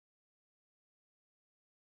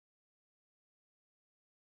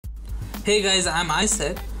Hey guys, I'm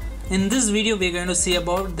Isaac. In this video we're going to see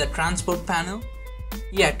about the transport panel.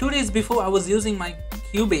 Yeah, 2 days before I was using my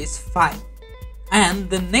Cubase 5 and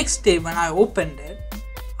the next day when I opened it,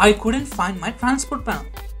 I couldn't find my transport panel.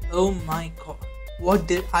 Oh my god, what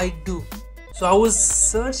did I do? So I was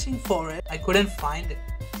searching for it, I couldn't find it.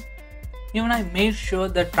 Even I made sure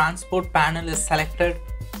the transport panel is selected.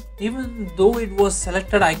 Even though it was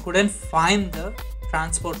selected, I couldn't find the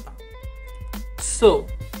transport panel. So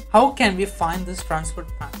how can we find this transport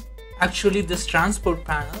panel? Actually, this transport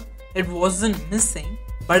panel, it wasn't missing,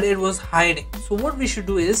 but it was hiding. So what we should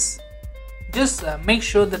do is just make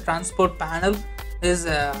sure the transport panel is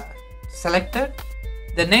selected.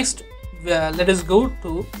 The next, let us go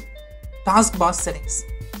to taskbar settings.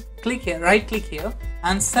 Click here, right click here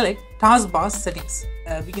and select taskbar settings.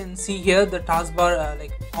 We can see here the taskbar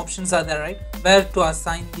like options are there, right? Where to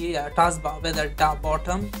assign the taskbar, whether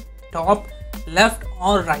bottom, top, left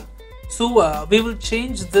or right. So we will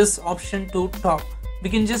change this option to top. We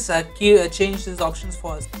can just change these options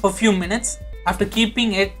for a few minutes. After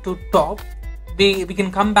keeping it to top, we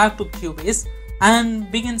can come back to Cubase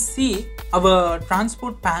and we can see our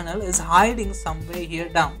transport panel is hiding somewhere here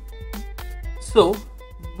down. So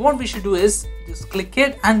what we should do is just click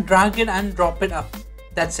it and drag it and drop it up.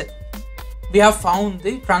 That's it. We have found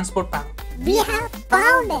the transport panel. We have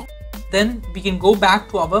found it. Then we can go back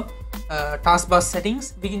to our taskbar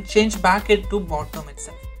settings. We can change back it to bottom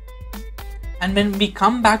itself. And when we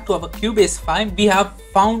come back to our Cubase 5, we have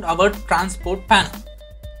found our transport panel.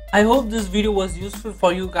 I hope this video was useful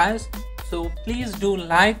for you guys. So please do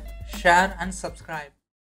like, share and subscribe.